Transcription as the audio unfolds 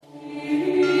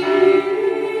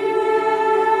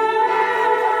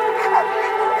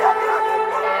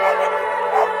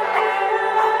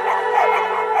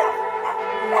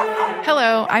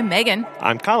I'm Megan.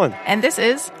 I'm Colin. And this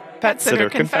is Pet Sitter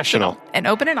Confessional, an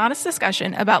open and honest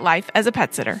discussion about life as a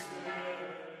pet sitter.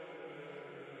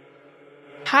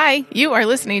 Hi, you are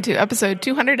listening to episode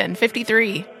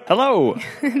 253. Hello.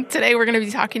 Today we're going to be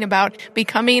talking about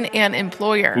becoming an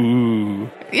employer.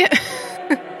 Ooh. Yeah.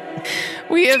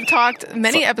 We have talked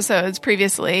many episodes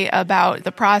previously about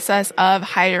the process of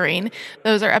hiring.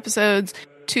 Those are episodes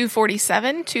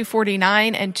 247,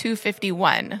 249, and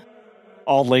 251.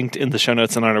 All linked in the show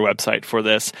notes and on our website for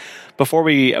this. Before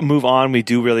we move on, we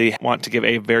do really want to give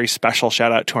a very special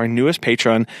shout out to our newest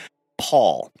patron,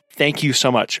 Paul. Thank you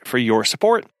so much for your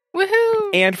support.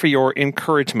 Woohoo! And for your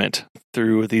encouragement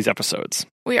through these episodes.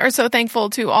 We are so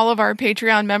thankful to all of our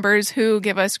Patreon members who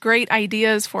give us great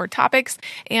ideas for topics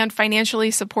and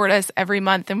financially support us every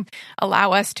month and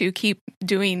allow us to keep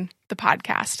doing the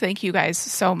podcast. Thank you guys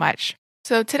so much.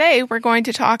 So today we're going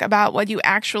to talk about what you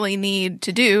actually need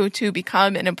to do to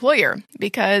become an employer,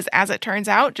 because as it turns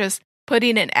out, just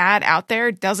putting an ad out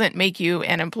there doesn't make you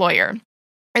an employer.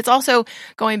 It's also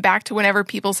going back to whenever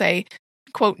people say,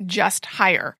 quote, just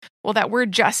hire. Well, that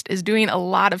word just is doing a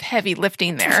lot of heavy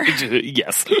lifting there.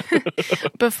 Yes.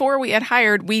 Before we had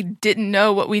hired, we didn't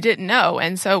know what we didn't know.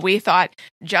 And so we thought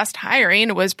just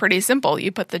hiring was pretty simple.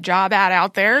 You put the job ad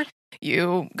out there,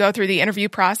 you go through the interview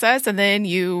process, and then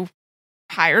you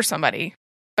hire somebody.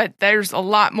 But there's a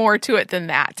lot more to it than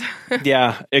that.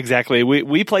 Yeah, exactly.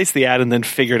 We placed the ad and then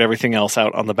figured everything else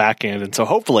out on the back end. And so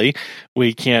hopefully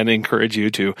we can encourage you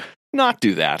to not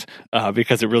do that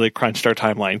because it really crunched our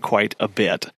timeline quite a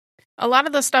bit. A lot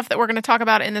of the stuff that we're going to talk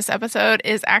about in this episode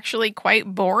is actually quite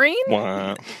boring.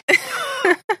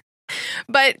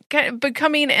 But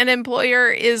becoming an employer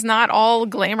is not all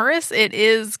glamorous. It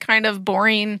is kind of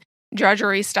boring,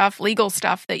 drudgery stuff, legal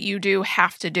stuff that you do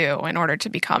have to do in order to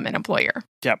become an employer.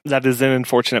 Yeah, that is an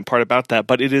unfortunate part about that,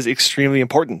 but it is extremely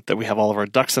important that we have all of our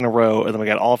ducks in a row and then we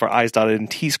got all of our I's dotted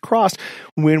and T's crossed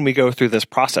when we go through this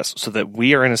process so that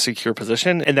we are in a secure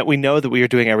position and that we know that we are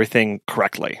doing everything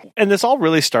correctly. And this all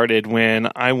really started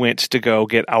when I went to go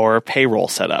get our payroll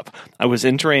set up. I was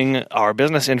entering our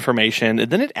business information and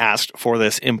then it asked for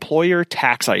this employer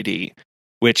tax ID,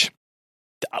 which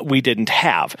we didn't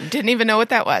have. Didn't even know what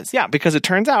that was. Yeah, because it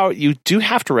turns out you do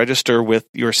have to register with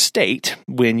your state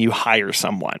when you hire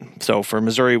someone. So for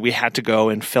Missouri, we had to go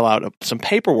and fill out some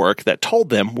paperwork that told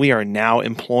them we are now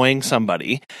employing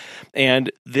somebody.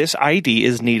 And this ID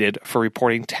is needed for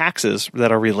reporting taxes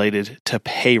that are related to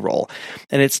payroll.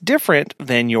 And it's different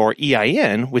than your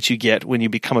EIN, which you get when you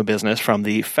become a business from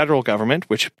the federal government,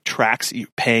 which tracks you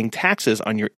paying taxes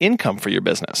on your income for your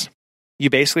business. You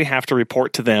basically have to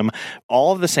report to them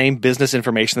all of the same business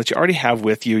information that you already have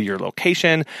with you, your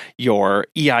location, your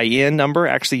EIN number.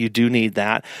 Actually, you do need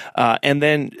that. And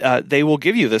then they will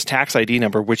give you this tax ID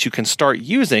number, which you can start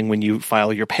using when you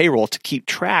file your payroll to keep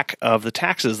track of the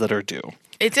taxes that are due.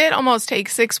 It did almost take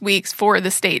 6 weeks for the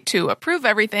state to approve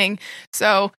everything.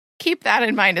 So keep that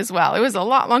in mind as well. It was a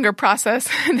lot longer process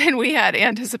than we had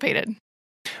anticipated.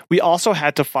 We also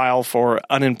had to file for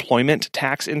unemployment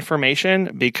tax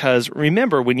information because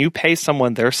remember, when you pay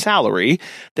someone their salary,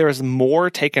 there is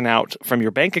more taken out from your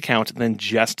bank account than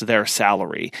just their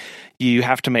salary. You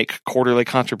have to make quarterly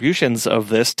contributions of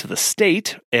this to the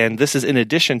state, and this is in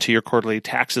addition to your quarterly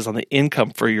taxes on the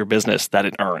income for your business that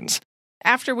it earns.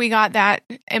 After we got that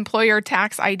employer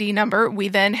tax ID number, we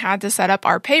then had to set up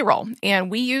our payroll.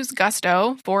 And we use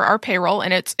Gusto for our payroll,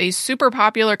 and it's a super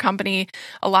popular company.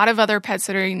 A lot of other pet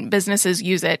sitting businesses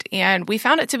use it, and we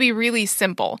found it to be really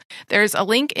simple. There's a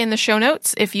link in the show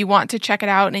notes if you want to check it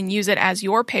out and use it as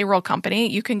your payroll company.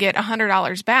 You can get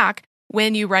 $100 back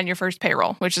when you run your first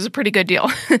payroll, which is a pretty good deal.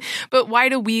 But why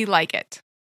do we like it?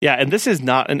 Yeah, and this is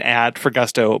not an ad for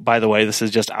Gusto, by the way. This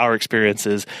is just our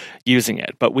experiences using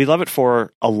it. But we love it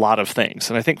for a lot of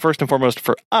things. And I think first and foremost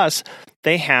for us,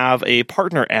 they have a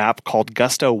partner app called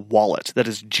Gusto Wallet that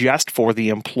is just for the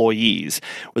employees.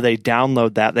 Where they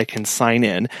download that, they can sign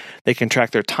in, they can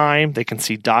track their time, they can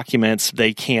see documents,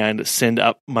 they can send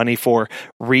up money for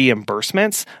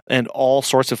reimbursements and all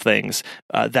sorts of things.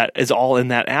 That is all in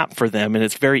that app for them, and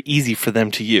it's very easy for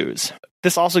them to use.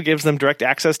 This also gives them direct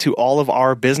access to all of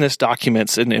our business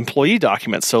documents and employee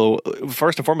documents. So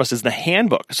first and foremost is the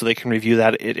handbook, so they can review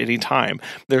that at any time.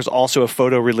 There's also a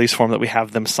photo release form that we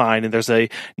have them sign, and there's a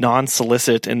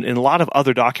non-solicit and a lot of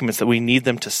other documents that we need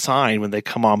them to sign when they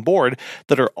come on board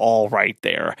that are all right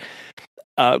there.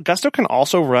 Gusto can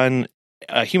also run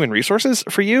human resources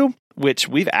for you, which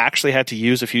we've actually had to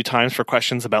use a few times for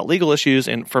questions about legal issues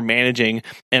and for managing,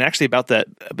 and actually about that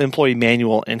employee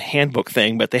manual and handbook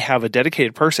thing. But they have a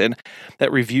dedicated person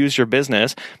that reviews your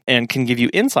business and can give you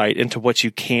insight into what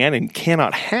you can and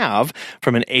cannot have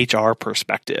from an HR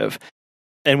perspective.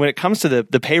 And when it comes to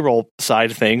the payroll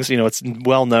side of things, it's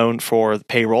well known for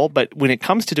payroll, but when it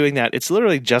comes to doing that, it's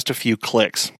literally just a few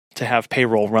clicks to have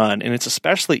payroll run. And it's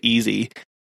especially easy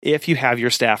if you have your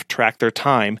staff track their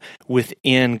time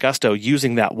within Gusto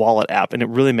using that wallet app, and it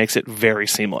really makes it very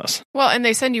seamless. Well, and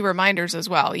they send you reminders as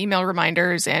well, email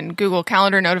reminders and Google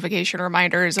Calendar notification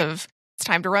reminders of it's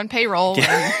time to run payroll.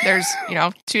 And there's,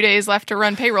 2 days left to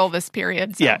run payroll this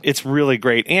period. So. Yeah, it's really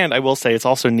great. And I will say it's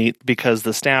also neat because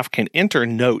the staff can enter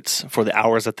notes for the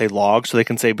hours that they log. So they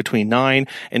can say between 9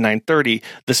 and 9:30,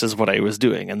 this is what I was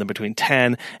doing. And then between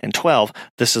 10 and 12,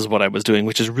 this is what I was doing,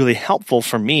 which is really helpful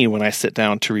for me when I sit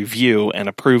down to review and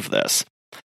approve this.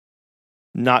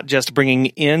 Not just bringing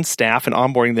in staff and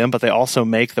onboarding them, but they also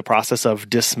make the process of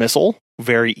dismissal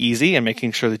very easy and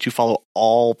making sure that you follow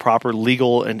all proper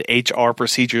legal and HR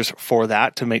procedures for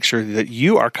that to make sure that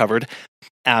you are covered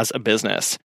as a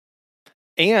business.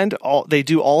 And they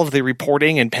do all of the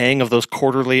reporting and paying of those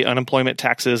quarterly unemployment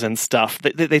taxes and stuff.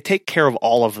 They take care of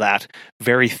all of that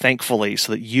very thankfully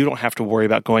so that you don't have to worry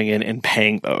about going in and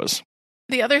paying those.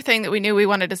 The other thing that we knew we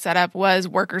wanted to set up was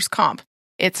workers' comp.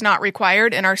 It's not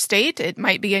required in our state. It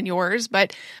might be in yours,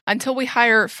 but until we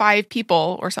hire 5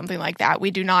 people or something like that,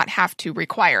 we do not have to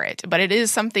require it. But it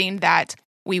is something that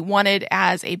we wanted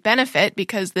as a benefit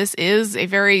because this is a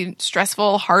very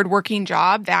stressful, hardworking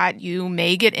job that you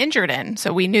may get injured in.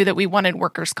 So we knew that we wanted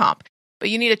workers' comp.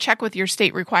 But you need to check with your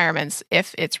state requirements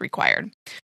if it's required.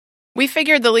 We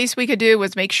figured the least we could do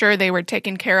was make sure they were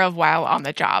taken care of while on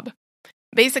the job.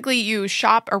 Basically, you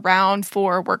shop around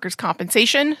for workers'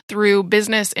 compensation through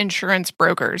business insurance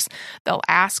brokers. They'll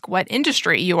ask what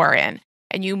industry you are in,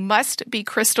 and you must be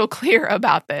crystal clear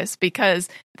about this because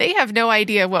they have no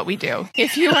idea what we do.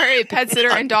 If you are a pet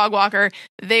sitter and dog walker,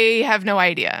 they have no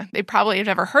idea. They probably have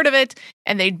never heard of it,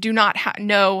 and they do not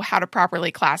know how to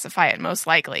properly classify it, most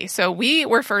likely. So we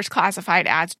were first classified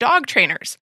as dog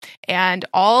trainers, and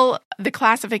all the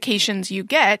classifications you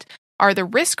get are the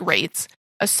risk rates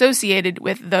associated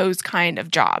with those kind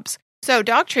of jobs. So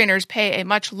dog trainers pay a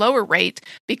much lower rate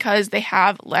because they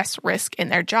have less risk in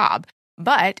their job.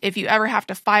 But if you ever have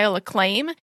to file a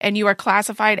claim and you are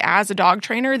classified as a dog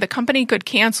trainer, the company could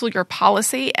cancel your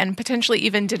policy and potentially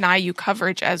even deny you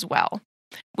coverage as well.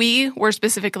 We were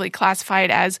specifically classified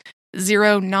as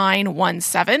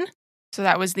 0917. So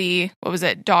that was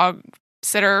dog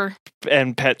sitter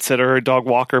and pet sitter, dog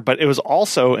walker, but it was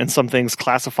also in some things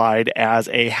classified as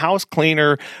a house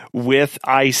cleaner with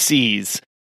ICs.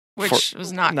 Which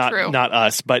was not true. Not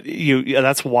us, but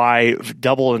that's why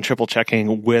double and triple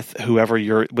checking with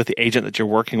with the agent that you're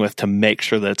working with to make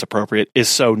sure that it's appropriate is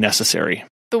so necessary.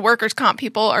 The workers' comp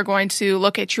people are going to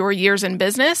look at your years in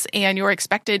business and your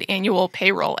expected annual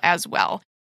payroll as well.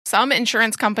 Some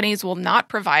insurance companies will not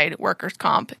provide workers'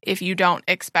 comp if you don't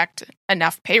expect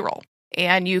enough payroll.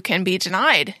 And you can be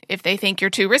denied if they think you're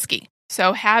too risky.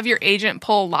 So have your agent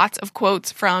pull lots of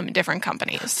quotes from different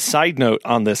companies. Side note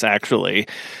on this, actually,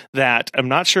 that I'm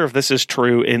not sure if this is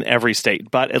true in every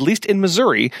state, but at least in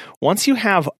Missouri, once you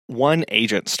have one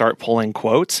agent start pulling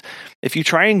quotes, if you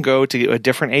try and go to a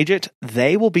different agent,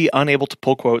 they will be unable to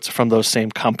pull quotes from those same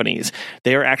companies.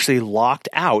 They are actually locked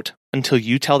out until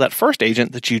you tell that first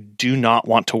agent that you do not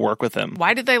want to work with them.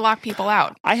 Why did they lock people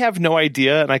out? I have no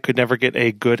idea, and I could never get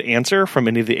a good answer from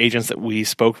any of the agents that we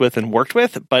spoke with and worked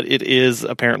with, but it is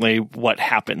apparently what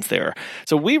happens there.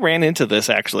 So we ran into this,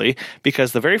 actually,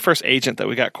 because the very first agent that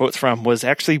we got quotes from was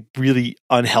actually really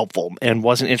unhelpful and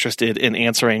wasn't interested in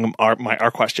answering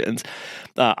our questions.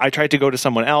 I tried to go to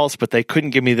someone else, but they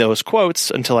couldn't give me those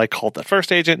quotes until I called the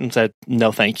first agent and said,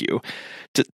 no, thank you.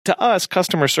 To us,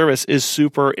 customer service is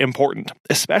super important,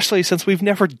 especially since we've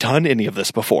never done any of this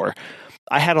before.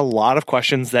 I had a lot of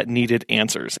questions that needed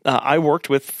answers. I worked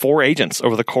with 4 agents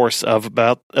over the course of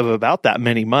about that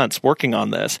many months working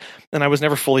on this, and I was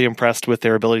never fully impressed with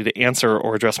their ability to answer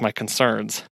or address my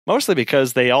concerns. Mostly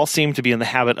because they all seem to be in the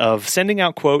habit of sending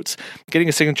out quotes, getting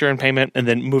a signature and payment, and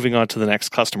then moving on to the next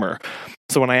customer.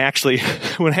 So when I actually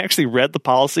read the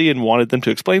policy and wanted them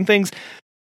to explain things,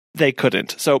 they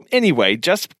couldn't. So anyway,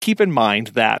 just keep in mind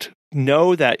that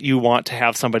know that you want to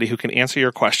have somebody who can answer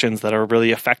your questions that are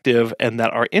really effective and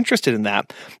that are interested in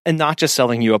that, and not just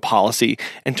selling you a policy,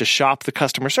 and to shop the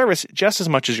customer service just as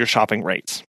much as you're shopping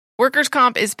rates. Workers'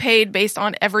 comp is paid based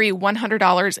on every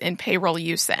 $100 in payroll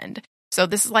you send. So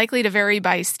this is likely to vary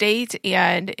by state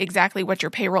and exactly what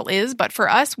your payroll is. But for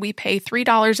us, we pay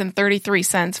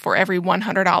 $3.33 for every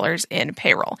 $100 in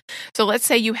payroll. So let's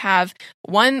say you have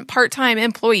one part-time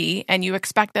employee and you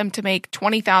expect them to make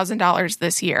 $20,000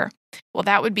 this year. Well,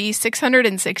 that would be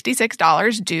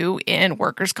 $666 due in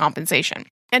workers' compensation.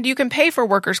 And you can pay for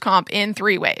workers' comp in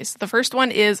 3 ways. The first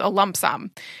one is a lump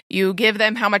sum. You give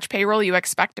them how much payroll you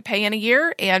expect to pay in a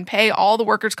year and pay all the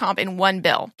workers' comp in one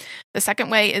bill. The second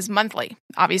way is monthly.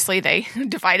 Obviously, they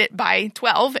divide it by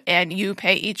 12 and you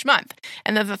pay each month.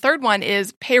 And then the third one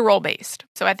is payroll-based.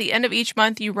 So at the end of each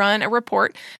month, you run a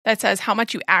report that says how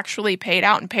much you actually paid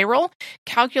out in payroll,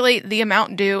 calculate the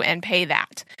amount due, and pay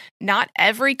that. Not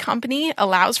every company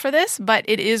allows for this, but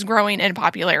it is growing in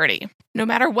popularity. No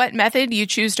matter what method you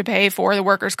choose to pay for the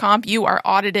workers' comp, you are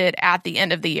audited at the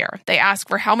end of the year. They ask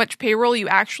for how much payroll you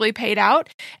actually paid out,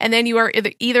 and then you are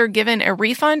either given a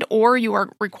refund or you are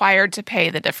required to pay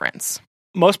the difference.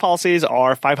 Most policies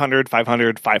are 500,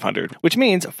 500, 500, which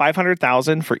means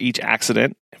 500,000 for each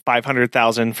accident,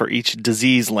 500,000 for each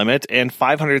disease limit, and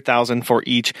 500,000 for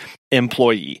each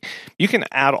employee. You can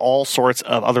add all sorts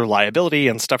of other liability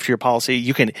and stuff to your policy.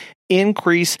 You can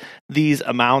increase these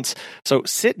amounts. So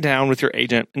sit down with your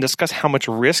agent and discuss how much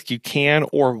risk you can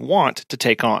or want to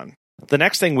take on. The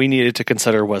next thing we needed to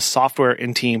consider was software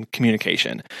and team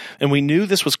communication. And we knew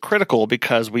this was critical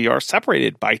because we are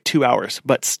separated by 2 hours,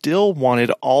 but still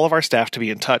wanted all of our staff to be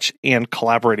in touch and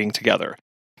collaborating together.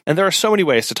 And there are so many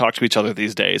ways to talk to each other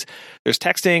these days. There's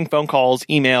texting, phone calls,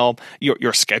 email. Your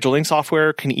scheduling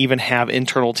software can even have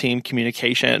internal team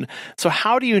communication. So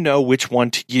how do you know which one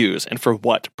to use and for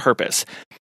what purpose?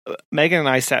 Megan and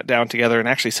I sat down together and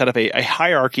actually set up a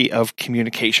hierarchy of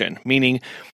communication, meaning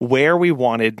where we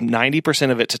wanted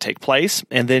 90% of it to take place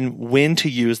and then when to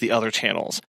use the other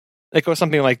channels. It goes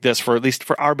something like this, for at least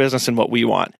for our business and what we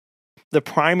want. The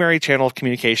primary channel of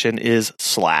communication is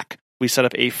Slack. We set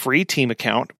up a free team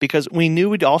account because we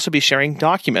knew we'd also be sharing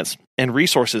documents and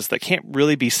resources that can't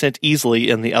really be sent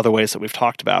easily in the other ways that we've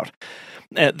talked about.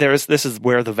 This is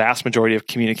where the vast majority of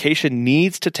communication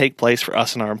needs to take place for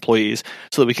us and our employees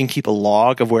so that we can keep a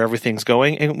log of where everything's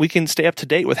going and we can stay up to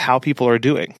date with how people are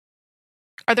doing.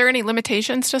 Are there any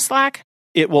limitations to Slack?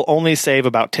 It will only save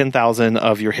about 10,000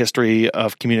 of your history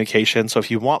of communication. So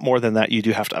if you want more than that, you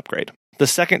do have to upgrade. The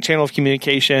second channel of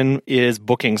communication is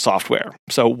booking software.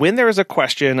 So when there is a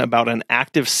question about an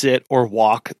active sit or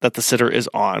walk that the sitter is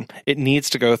on, it needs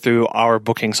to go through our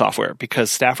booking software because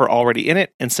staff are already in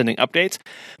it and sending updates.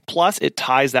 Plus, it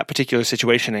ties that particular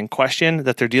situation in question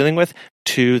that they're dealing with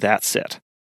to that sit.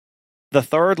 The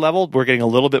third level, we're getting a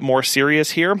little bit more serious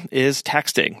here, is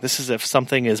texting. This is if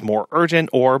something is more urgent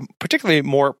or particularly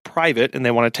more private and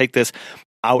they want to take this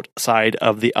outside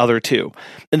of the other two.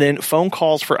 And then phone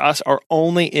calls for us are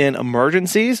only in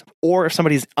emergencies or if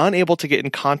somebody's unable to get in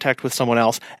contact with someone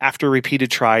else after repeated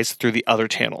tries through the other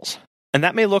channels. And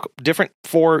that may look different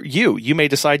for you. You may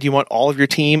decide you want all of your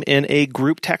team in a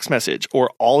group text message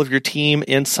or all of your team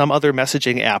in some other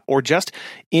messaging app or just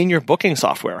in your booking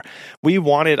software. We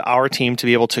wanted our team to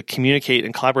be able to communicate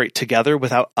and collaborate together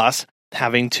without us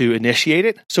having to initiate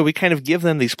it. So we kind of give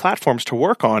them these platforms to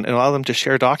work on and allow them to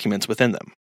share documents within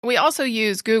them. We also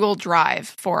use Google Drive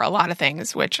for a lot of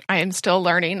things, which I am still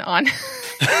learning on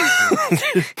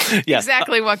Yes.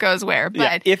 exactly what goes where. But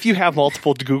yeah, if you have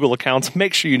multiple Google accounts,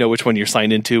 make sure you know which one you're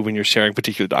signed into when you're sharing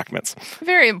particular documents.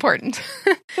 Very important.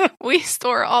 We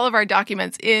store all of our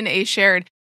documents in a shared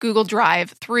Google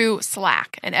Drive through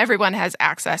Slack, and everyone has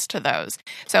access to those.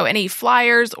 So any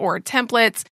flyers or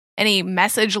templates, any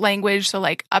message language, so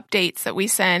like updates that we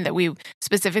send that we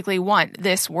specifically want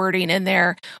this wording in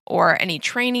there, or any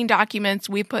training documents,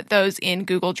 we put those in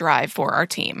Google Drive for our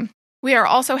team. We are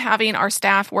also having our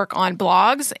staff work on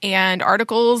blogs and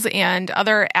articles and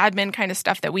other admin kind of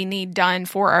stuff that we need done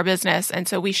for our business, and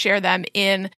so we share them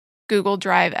in Google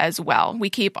Drive as well. We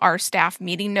keep our staff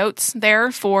meeting notes there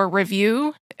for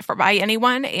review by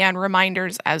anyone and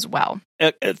reminders as well.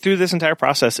 Through this entire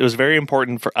process, it was very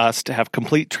important for us to have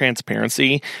complete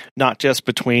transparency, not just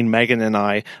between Megan and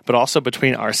I, but also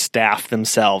between our staff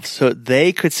themselves, so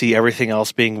they could see everything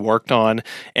else being worked on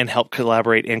and help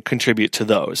collaborate and contribute to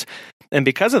those. And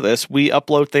because of this, we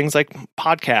upload things like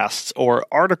podcasts or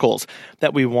articles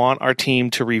that we want our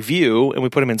team to review, and we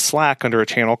put them in Slack under a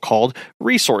channel called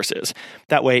Resources.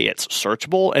 That way it's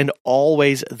searchable and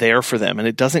always there for them, and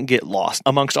it doesn't get lost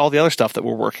amongst all the other stuff that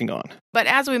we're working on. But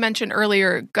as we mentioned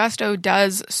earlier, Gusto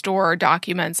does store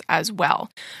documents as well.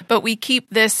 But we keep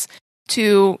this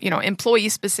to,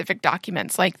 employee-specific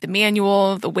documents like the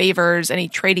manual, the waivers, any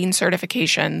trading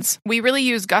certifications. We really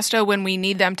use Gusto when we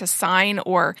need them to sign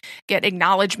or get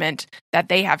acknowledgement that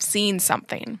they have seen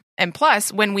something. And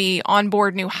plus, when we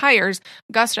onboard new hires,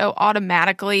 Gusto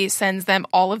automatically sends them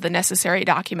all of the necessary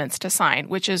documents to sign,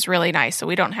 which is really nice, so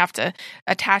we don't have to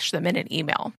attach them in an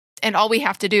email. And all we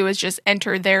have to do is just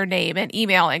enter their name and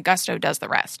email, and Gusto does the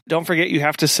rest. Don't forget you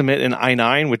have to submit an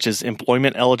I-9, which is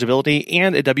employment eligibility,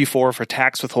 and a W-4 for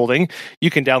tax withholding.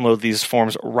 You can download these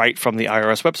forms right from the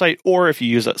IRS website, or if you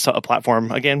use a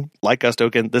platform, again, like Gusto,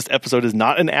 again, this episode is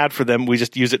not an ad for them. We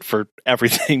just use it for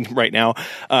everything right now.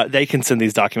 They can send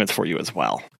these documents for you as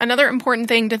well. Another important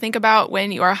thing to think about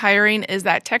when you are hiring is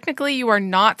that technically you are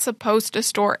not supposed to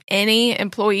store any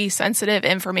employee-sensitive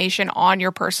information on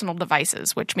your personal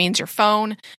devices, which means your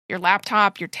phone, your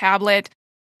laptop, your tablet,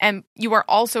 and you are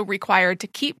also required to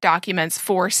keep documents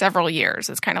for several years.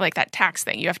 It's kind of like that tax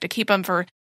thing. You have to keep them for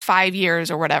 5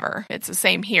 years or whatever. It's the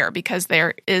same here because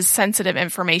there is sensitive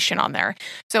information on there.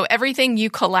 So everything you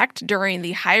collect during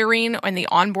the hiring and the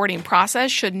onboarding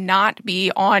process should not be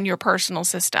on your personal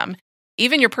system,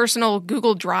 even your personal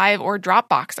Google Drive or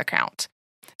Dropbox account.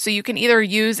 So you can either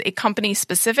use a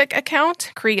company-specific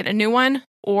account, create a new one,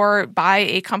 or buy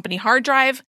a company hard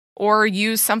drive, or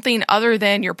use something other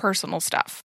than your personal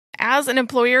stuff. As an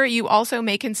employer, you also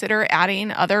may consider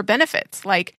adding other benefits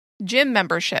like gym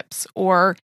memberships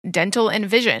or dental and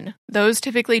vision. Those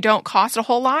typically don't cost a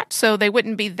whole lot, so they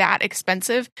wouldn't be that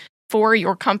expensive for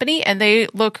your company, and they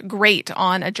look great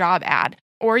on a job ad.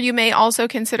 Or you may also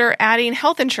consider adding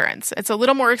health insurance. It's a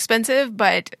little more expensive,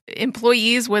 but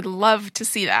employees would love to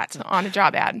see that on a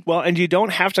job ad. Well, and you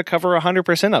don't have to cover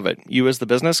 100% of it. You as the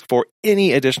business, for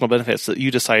any additional benefits that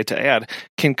you decide to add,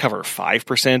 can cover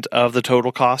 5% of the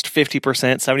total cost, 50%,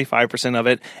 75% of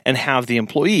it, and have the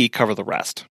employee cover the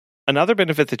rest. Another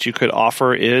benefit that you could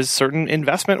offer is certain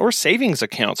investment or savings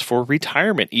accounts for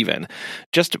retirement even.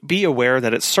 Just be aware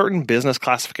that at certain business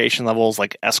classification levels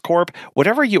like S Corp,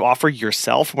 whatever you offer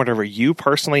yourself, whatever you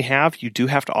personally have, you do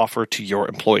have to offer to your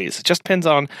employees. It just depends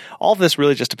on, all of this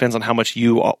really just depends on how much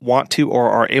you want to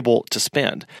or are able to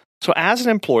spend. So as an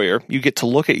employer, you get to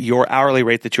look at your hourly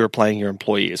rate that you're paying your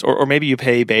employees, or maybe you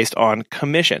pay based on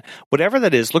commission. Whatever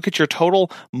that is, look at your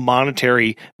total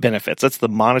monetary benefits. That's the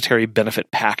monetary benefit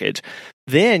package.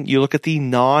 Then you look at the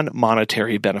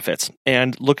non-monetary benefits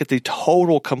and look at the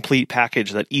total complete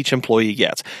package that each employee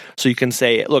gets. So you can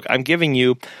say, look, I'm giving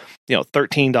you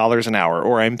 $13 an hour,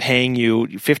 or I'm paying you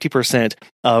 50%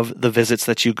 of the visits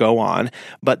that you go on.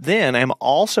 But then I'm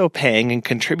also paying and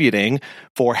contributing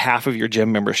for half of your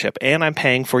gym membership, and I'm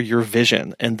paying for your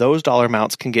vision. And those dollar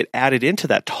amounts can get added into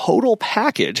that total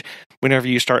package whenever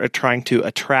you start trying to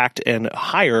attract and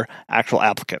hire actual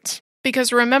applicants.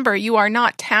 Because remember, you are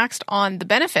not taxed on the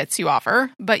benefits you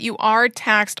offer, but you are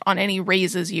taxed on any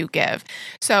raises you give.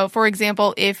 So, for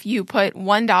example, if you put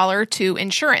 $1 to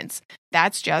insurance,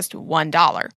 that's just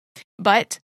 $1.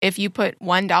 But if you put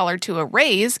 $1 to a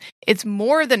raise, it's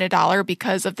more than $1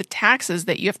 because of the taxes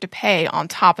that you have to pay on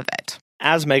top of it.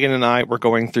 As Megan and I were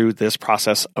going through this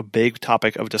process, a big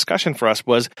topic of discussion for us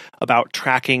was about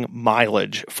tracking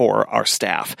mileage for our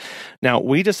staff. Now,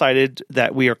 we decided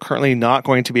that we are currently not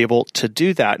going to be able to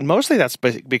do that. And mostly that's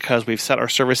because we've set our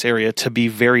service area to be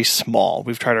very small.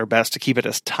 We've tried our best to keep it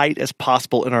as tight as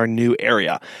possible in our new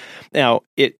area. Now,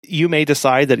 you may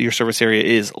decide that your service area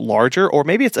is larger, or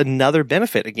maybe it's another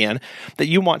benefit, again, that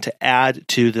you want to add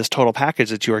to this total package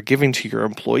that you are giving to your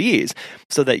employees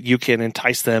so that you can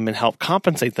entice them and help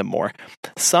compensate them more.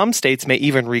 Some states may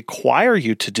even require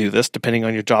you to do this, depending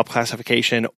on your job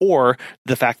classification or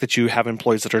the fact that you have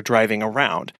employees that are driving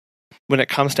around. When it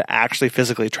comes to actually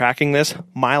physically tracking this,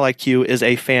 MileIQ is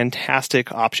a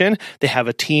fantastic option. They have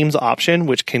a Teams option,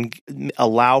 which can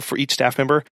allow for each staff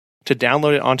member to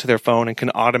download it onto their phone and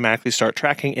can automatically start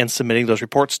tracking and submitting those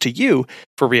reports to you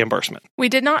for reimbursement. We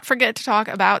did not forget to talk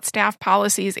about staff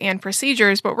policies and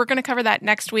procedures, but we're going to cover that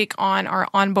next week on our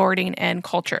onboarding and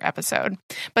culture episode.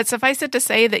 But suffice it to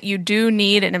say that you do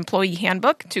need an employee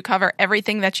handbook to cover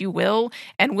everything that you will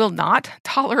and will not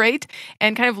tolerate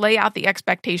and kind of lay out the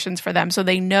expectations for them so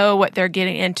they know what they're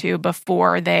getting into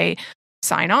before they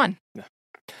sign on.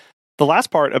 The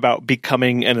last part about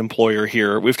becoming an employer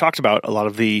here, we've talked about a lot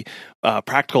of the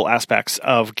practical aspects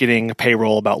of getting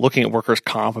payroll, about looking at workers'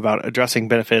 comp, about addressing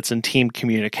benefits and team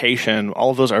communication.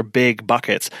 All of those are big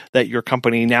buckets that your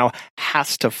company now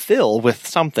has to fill with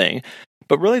something.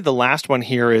 But really the last one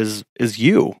here is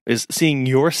seeing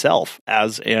yourself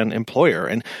as an employer.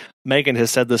 And Megan has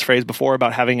said this phrase before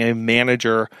about having a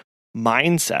manager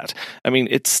mindset. I mean,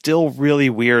 it's still really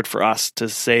weird for us to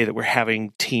say that we're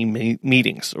having team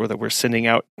meetings or that we're sending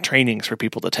out trainings for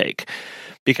people to take,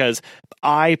 because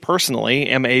I personally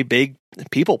am a big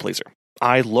people pleaser.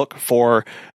 I look for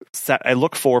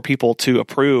people to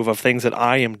approve of things that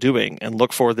I am doing and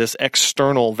look for this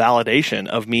external validation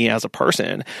of me as a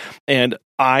person. And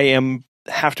I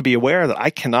have to be aware that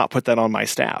I cannot put that on my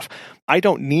staff. I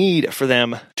don't need for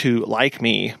them to like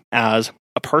me as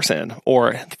a person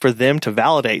or for them to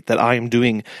validate that I am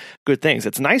doing good things.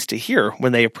 It's nice to hear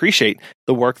when they appreciate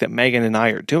the work that Megan and I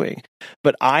are doing,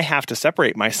 but I have to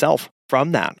separate myself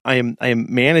from that. I am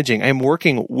managing, I am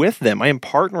working with them, I am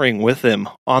partnering with them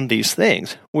on these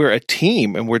things. We're a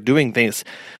team and we're doing things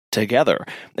together.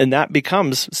 And that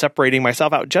becomes separating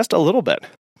myself out just a little bit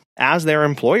as their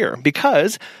employer,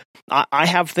 because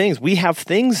we have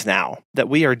things now that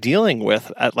we are dealing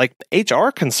with, like HR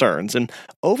concerns and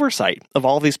oversight of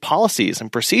all these policies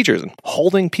and procedures and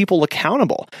holding people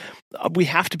accountable. We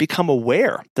have to become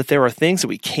aware that there are things that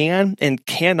we can and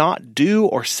cannot do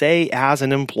or say as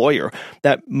an employer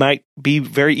that might be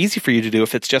very easy for you to do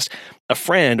if it's just a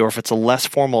friend or if it's a less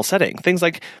formal setting. Things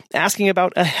like asking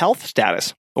about a health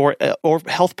status or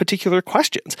health particular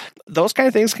questions. Those kind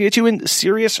of things can get you in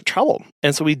serious trouble.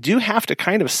 And so we do have to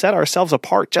kind of set ourselves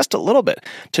apart just a little bit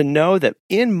to know that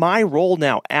in my role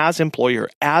now as employer,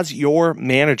 as your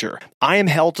manager, I am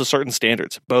held to certain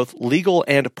standards, both legal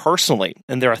and personally.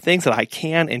 And there are things that I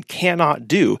can and cannot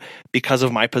do because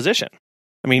of my position.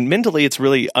 I mean, mentally, it's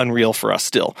really unreal for us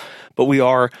still, but we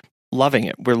are loving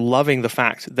it. We're loving the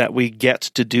fact that we get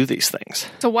to do these things.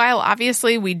 So while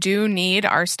obviously we do need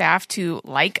our staff to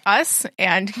like us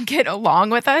and get along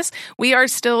with us, we are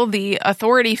still the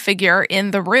authority figure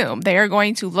in the room. They are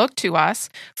going to look to us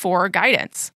for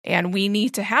guidance, and we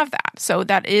need to have that. So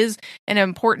that is an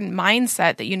important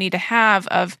mindset that you need to have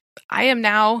of, I am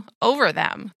now over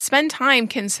them. Spend time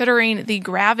considering the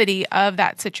gravity of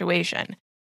that situation.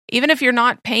 Even if you're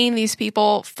not paying these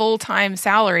people full-time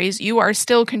salaries, you are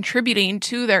still contributing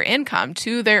to their income,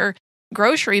 to their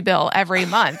grocery bill every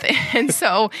month. And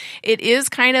so it is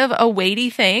kind of a weighty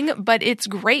thing, but it's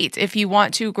great if you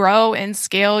want to grow and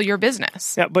scale your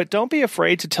business. Yeah, but don't be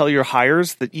afraid to tell your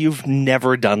hires that you've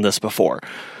never done this before.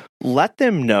 Let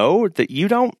them know that you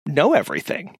don't know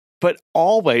everything, but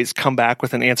always come back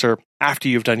with an answer after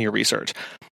you've done your research.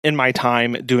 In my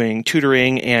time doing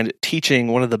tutoring and teaching,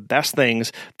 one of the best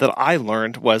things that I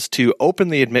learned was to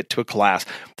openly admit to a class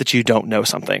that you don't know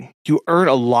something. You earn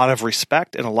a lot of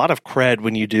respect and a lot of cred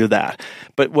when you do that.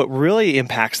 But what really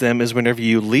impacts them is whenever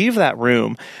you leave that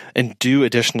room and do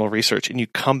additional research and you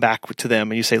come back to them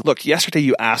and you say, look, yesterday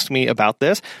you asked me about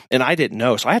this and I didn't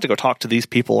know, so I had to go talk to these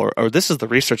people, or this is the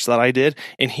research that I did,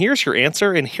 and here's your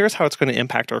answer, and here's how it's going to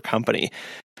impact our company.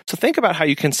 So think about how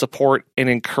you can support and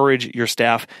encourage your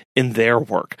staff in their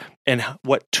work and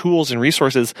what tools and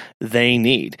resources they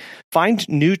need. Find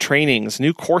new trainings,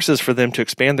 new courses for them to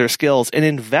expand their skills, and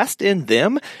invest in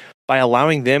them by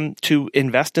allowing them to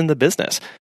invest in the business.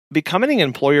 Becoming an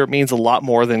employer means a lot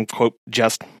more than, quote,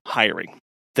 just hiring.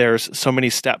 There's so many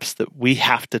steps that we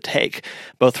have to take,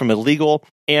 both from a legal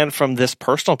and from this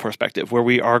personal perspective, where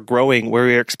we are growing, where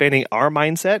we are expanding our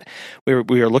mindset, where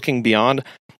we are looking beyond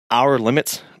our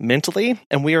limits mentally,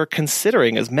 and we are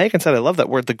considering, as Megan said, I love that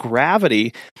word, the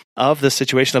gravity of this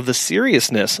situation, of the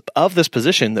seriousness of this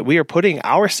position that we are putting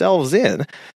ourselves in,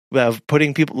 of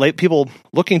putting people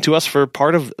looking to us for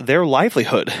part of their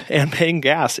livelihood and paying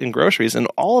gas and groceries and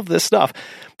all of this stuff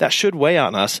that should weigh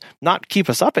on us, not keep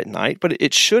us up at night, but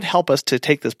it should help us to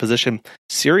take this position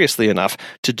seriously enough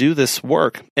to do this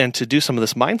work and to do some of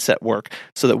this mindset work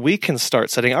so that we can start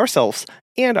setting ourselves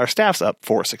and our staffs up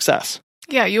for success.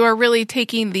 Yeah, you are really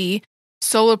taking the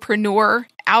solopreneur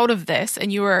out of this,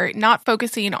 and you are not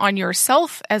focusing on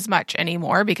yourself as much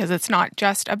anymore because it's not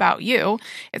just about you.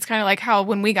 It's kind of like how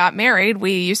when we got married,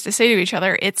 we used to say to each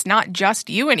other, it's not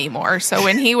just you anymore. So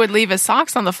when he would leave his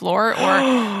socks on the floor, or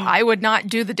I would not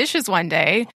do the dishes one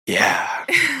day,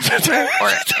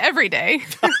 or every day,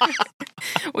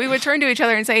 we would turn to each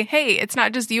other and say, hey, it's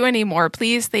not just you anymore.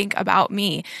 Please think about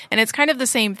me. And it's kind of the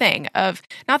same thing of,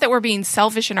 not that we're being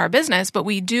selfish in our business, but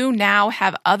we do now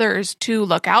have others to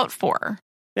look out for.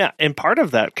 Yeah, and part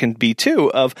of that can be, too,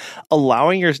 of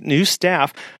allowing your new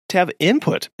staff to have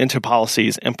input into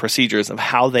policies and procedures of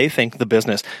how they think the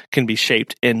business can be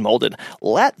shaped and molded.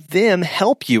 Let them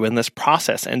help you in this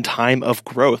process and time of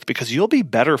growth because you'll be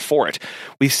better for it.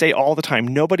 We say all the time,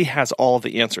 nobody has all of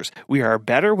the answers. We are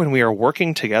better when we are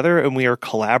working together and we are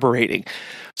collaborating.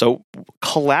 So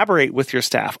collaborate with your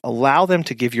staff. Allow them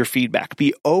to give your feedback.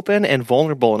 Be open and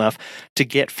vulnerable enough to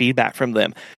get feedback from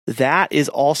them. That is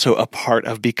also a part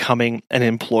of becoming an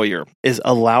employer, is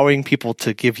allowing people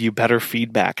to give you better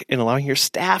feedback and allowing your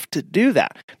staff to do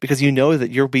that because you know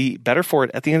that you'll be better for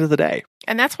it at the end of the day.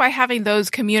 And that's why having those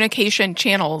communication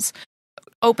channels,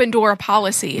 open door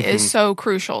policy is so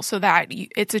crucial so that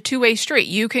it's a two-way street.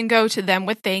 You can go to them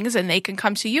with things and they can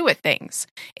come to you with things.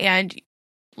 And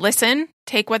listen,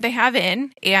 take what they have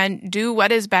in, and do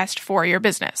what is best for your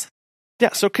business.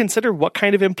 Yeah, so consider what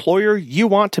kind of employer you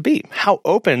want to be. How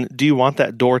open do you want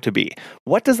that door to be?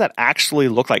 What does that actually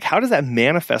look like? How does that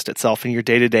manifest itself in your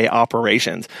day-to-day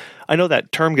operations? I know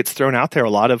that term gets thrown out there a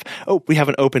lot of, we have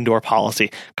an open door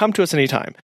policy. Come to us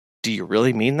anytime. Do you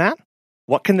really mean that?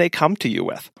 What can they come to you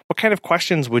with? What kind of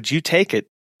questions would you take at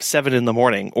 7 in the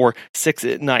morning or 6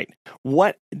 at night?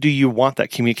 What do you want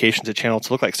that communications channel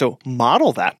to look like? So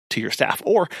model that to your staff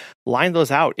or line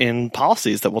those out in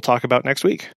policies that we'll talk about next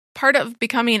week. Part of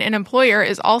becoming an employer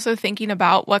is also thinking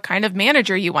about what kind of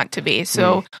manager you want to be.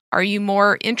 So are you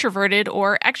more introverted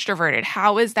or extroverted?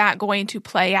 How is that going to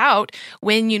play out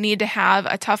when you need to have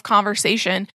a tough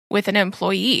conversation with an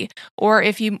employee? Or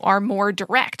if you are more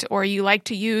direct or you like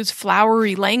to use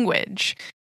flowery language?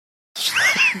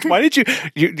 Why did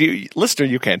you listener,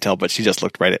 you can't tell, but she just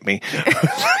looked right at me.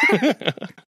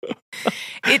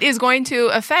 It is going to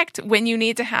affect when you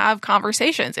need to have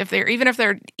conversations. Even if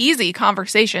they're easy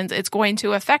conversations, it's going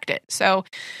to affect it. So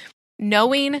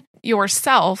knowing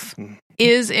yourself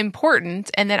is important,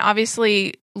 and then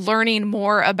obviously learning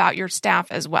more about your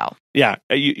staff as well. Yeah,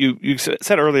 you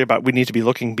said earlier about we need to be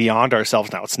looking beyond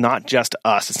ourselves now. It's not just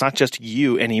us. It's not just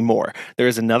you anymore. There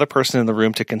is another person in the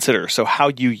room to consider. So how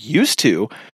you used to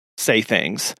say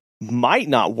things might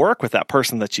not work with that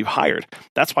person that you hired.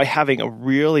 That's why having a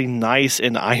really nice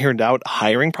and ironed out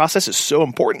hiring process is so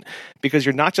important, because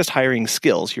you're not just hiring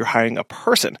skills, you're hiring a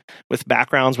person with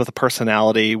backgrounds, with a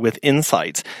personality, with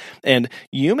insights. And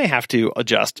you may have to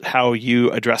adjust how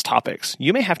you address topics.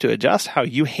 You may have to adjust how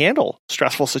you handle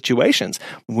stressful situations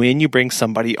when you bring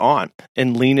somebody on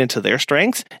and lean into their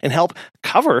strengths and help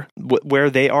cover where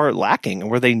they are lacking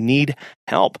and where they need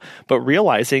help. But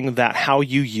realizing that how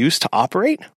you used to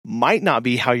operate might not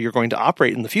be how you're going to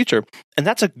operate in the future. And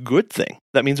that's a good thing.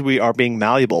 That means we are being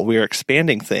malleable, we are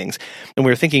expanding things, and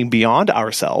we're thinking beyond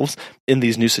ourselves in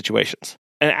these new situations.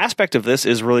 An aspect of this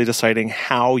is really deciding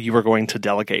how you are going to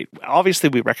delegate. Obviously,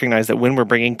 we recognize that when we're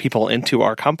bringing people into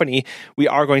our company, we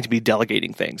are going to be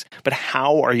delegating things. But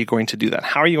how are you going to do that?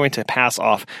 How are you going to pass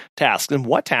off tasks? And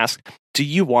what tasks do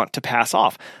you want to pass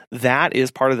off? That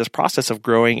is part of this process of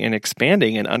growing and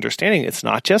expanding and understanding it's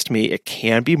not just me, it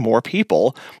can be more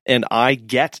people, and I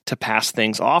get to pass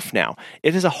things off now.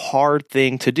 It is a hard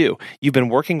thing to do. You've been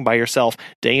working by yourself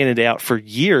day in and day out for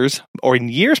years, or in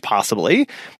years possibly,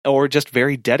 or just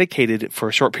very dedicated for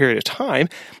a short period of time,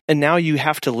 and now you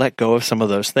have to let go of some of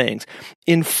those things.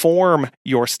 Inform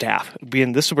your staff.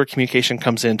 Again, this is where communication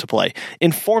comes into play.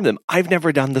 Inform them. I've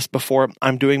never done this before.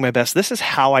 I'm doing my best. This is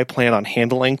how I plan on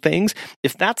handling things.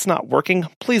 If that's not working,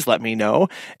 please let me know.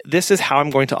 This is how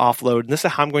I'm going to offload. And this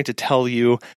is how I'm going to tell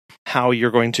you how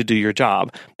you're going to do your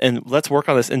job. And let's work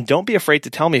on this. And don't be afraid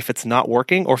to tell me if it's not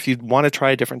working or if you want to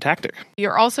try a different tactic.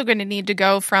 You're also going to need to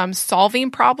go from solving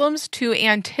problems to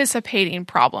anticipating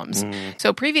problems.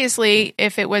 So previously,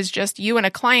 if it was just you and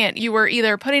a client, you were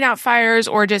either putting out fires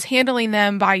or just handling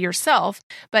them by yourself.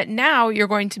 But now you're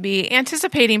going to be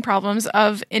anticipating problems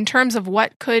in terms of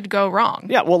what could go wrong.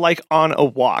 Yeah, well, like on a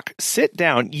walk, sit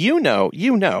down. You know,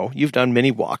 you've done many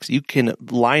walks. You can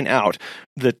line out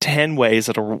the 10 ways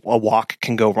that a walk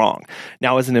can go wrong.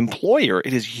 Now, as an employer,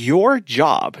 it is your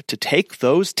job to take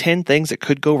those 10 things that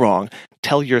could go wrong,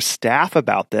 tell your staff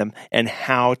about them, and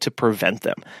how to prevent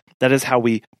them. That is how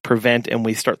we prevent and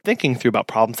we start thinking through about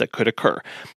problems that could occur.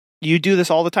 You do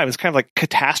this all the time. It's kind of like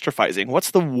catastrophizing.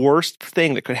 What's the worst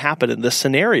thing that could happen in this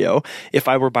scenario if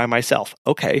I were by myself?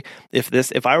 Okay,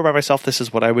 if I were by myself, this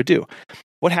is what I would do.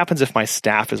 What happens if my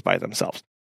staff is by themselves?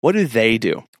 What do they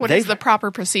do? What is the proper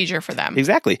procedure for them?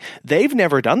 Exactly. They've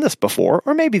never done this before,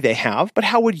 or maybe they have, but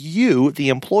how would you, the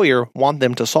employer, want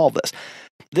them to solve this?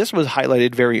 This was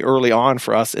highlighted very early on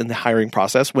for us in the hiring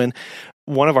process when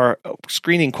one of our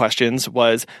screening questions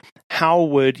was, how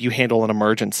would you handle an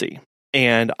emergency?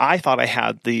 And I thought I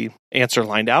had the answer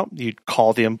lined out. You'd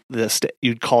call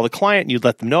the client, you'd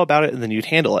let them know about it, and then you'd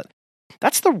handle it.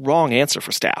 That's the wrong answer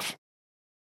for staff.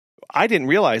 I didn't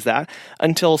realize that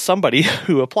until somebody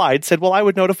who applied said, well, I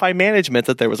would notify management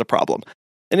that there was a problem.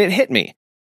 And it hit me.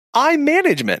 I'm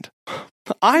management.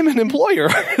 I'm an employer.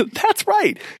 That's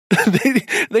right.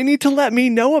 They need to let me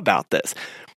know about this.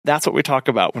 That's what we talk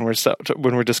about when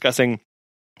we're discussing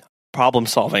problem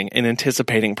solving and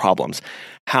anticipating problems.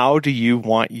 How do you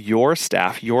want your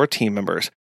staff, your team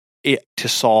members, to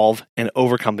solve and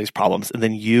overcome these problems? And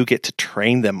then you get to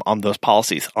train them on those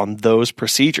policies, on those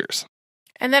procedures.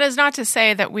 And that is not to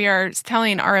say that we are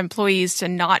telling our employees to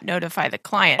not notify the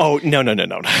client. Oh, no.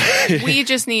 We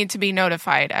just need to be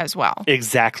notified as well.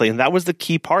 Exactly. And that was the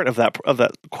key part of that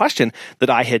question that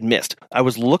I had missed. I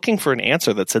was looking for an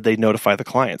answer that said they notify the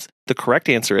clients. The correct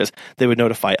answer is they would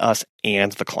notify us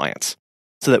and the clients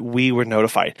so that we were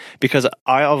notified. Because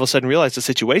I all of a sudden realized a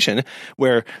situation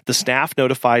where the staff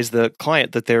notifies the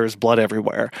client that there is blood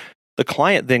everywhere. The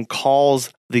client then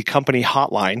calls the company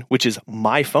hotline, which is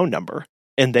my phone number,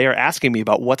 and they are asking me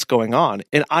about what's going on.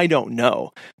 And I don't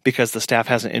know because the staff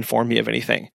hasn't informed me of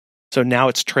anything. So now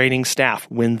it's training staff.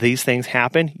 When these things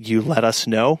happen, you let us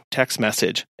know, text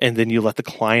message, and then you let the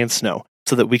clients know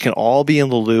so that we can all be in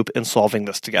the loop in solving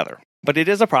this together. But it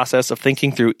is a process of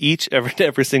thinking through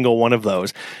every single one of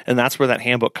those. And that's where that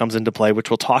handbook comes into play, which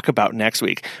we'll talk about next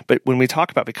week. But when we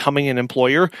talk about becoming an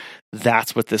employer,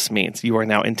 that's what this means. You are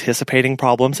now anticipating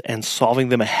problems and solving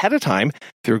them ahead of time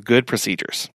through good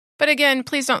procedures. But again,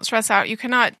 please don't stress out. You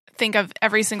cannot think of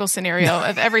every single scenario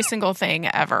of every single thing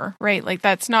ever, right? Like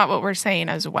that's not what we're saying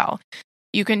as well.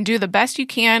 You can do the best you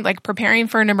can, like preparing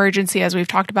for an emergency, as we've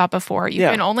talked about before. You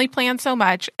can only plan so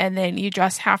much, and then you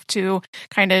just have to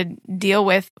kind of deal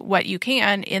with what you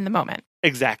can in the moment.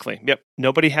 Exactly. Yep.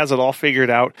 Nobody has it all figured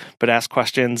out, but ask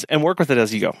questions and work with it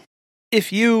as you go.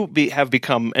 If you have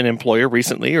become an employer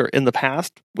recently or in the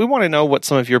past, we want to know what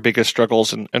some of your biggest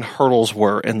struggles and hurdles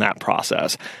were in that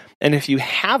process. And if you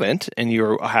haven't and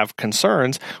you have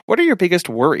concerns, what are your biggest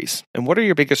worries? And what are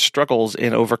your biggest struggles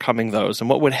in overcoming those? And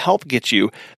what would help get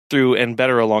you through and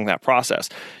better along that process?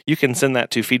 You can send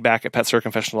that to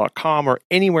feedback@petsitterconfessional.com or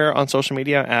anywhere on social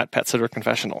media at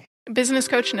PetSitterConfessional. Business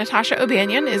coach Natasha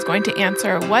O'Banion is going to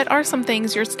answer, what are some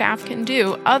things your staff can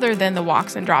do other than the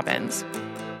walks and drop-ins?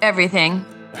 Everything.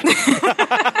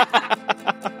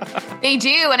 They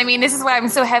do. And I mean, this is why I'm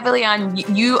so heavily on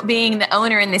you being the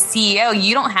owner and the CEO.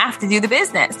 You don't have to do the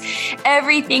business.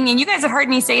 Everything, and you guys have heard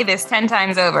me say this 10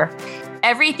 times over.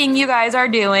 Everything you guys are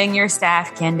doing, your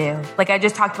staff can do. Like I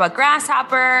just talked about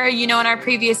Grasshopper, in our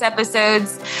previous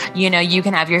episodes, you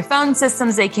can have your phone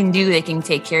systems they can do. They can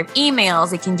take care of emails.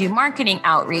 They can do marketing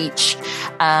outreach.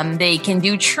 They can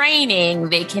do training.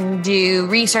 They can do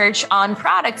research on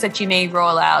products that you may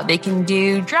roll out. They can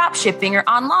do drop shipping or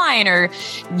online or,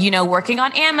 working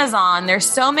on Amazon. There's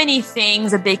so many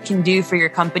things that they can do for your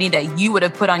company that you would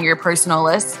have put on your personal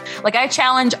list. Like I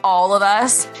challenge all of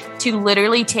us to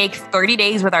literally take 30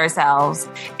 days with ourselves.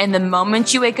 And the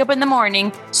moment you wake up in the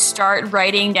morning, start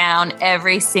writing down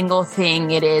every single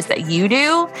thing it is that you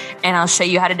do. And I'll show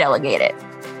you how to delegate it.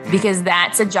 Because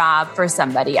that's a job for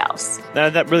somebody else.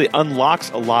 Now, that really unlocks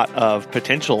a lot of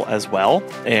potential as well.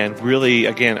 And really,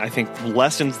 again, I think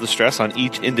lessens the stress on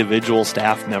each individual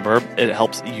staff member. It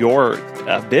helps your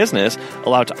business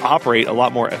allow it to operate a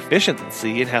lot more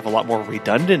efficiency and have a lot more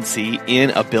redundancy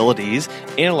in abilities,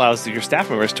 and allows your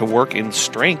staff members to work in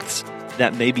strengths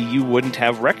that maybe you wouldn't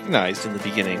have recognized in the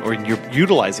beginning, or you're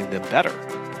utilizing them better.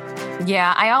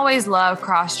 Yeah, I always love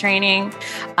cross-training.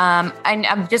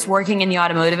 I'm just working in the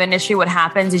automotive industry. What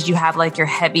happens is you have like your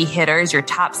heavy hitters, your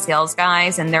top sales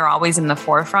guys, and they're always in the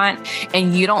forefront,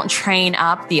 and you don't train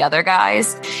up the other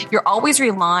guys. You're always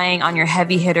relying on your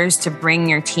heavy hitters to bring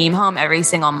your team home every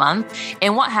single month.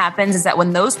 And what happens is that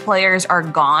when those players are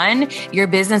gone, your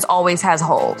business always has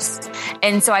holes.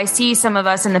 And so I see some of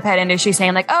us in the pet industry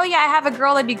saying like, oh yeah, I have a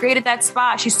girl that'd be great at that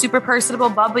spot. She's super personable,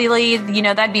 bubbly,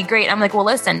 that'd be great. I'm like, well,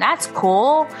 listen, that's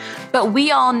cool, but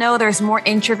we all know there's more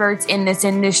introverts in this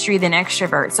industry than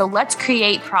extroverts. So let's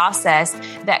create process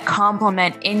that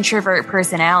complement introvert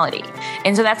personality.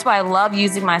 And so that's why I love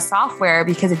using my software,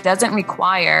 because it doesn't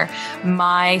require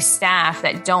my staff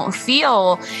that don't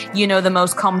feel, the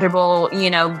most comfortable,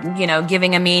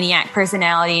 giving a maniac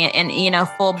personality and,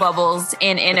 full bubbles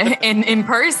in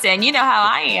person. You know how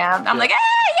I am. I'm like, hey,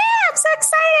 yeah, I'm so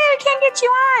excited. I can't get you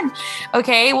on.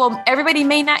 Okay. Well, everybody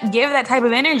may not give that type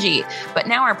of energy, but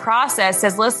now our process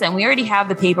says, listen, we already have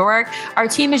the paperwork. Our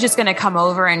team is just going to come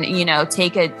over and,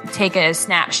 take a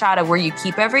snapshot of where you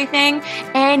keep everything.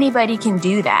 Anybody can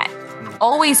do that.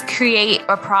 Always create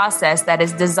a process that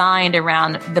is designed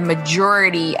around the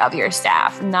majority of your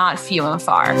staff, not few and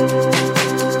far.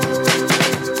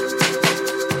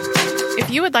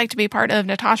 would like to be part of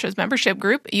Natasha's membership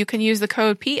group, you can use the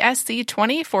code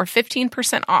PSC20 for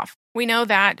 15% off. We know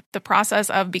that the process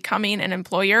of becoming an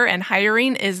employer and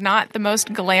hiring is not the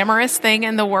most glamorous thing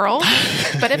in the world,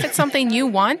 but if it's something you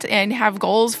want and have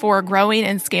goals for growing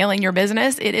and scaling your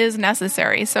business, it is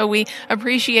necessary. So we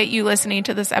appreciate you listening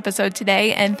to this episode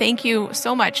today, and thank you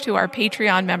so much to our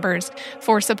Patreon members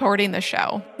for supporting the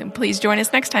show. And please join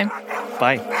us next time.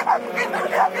 Bye.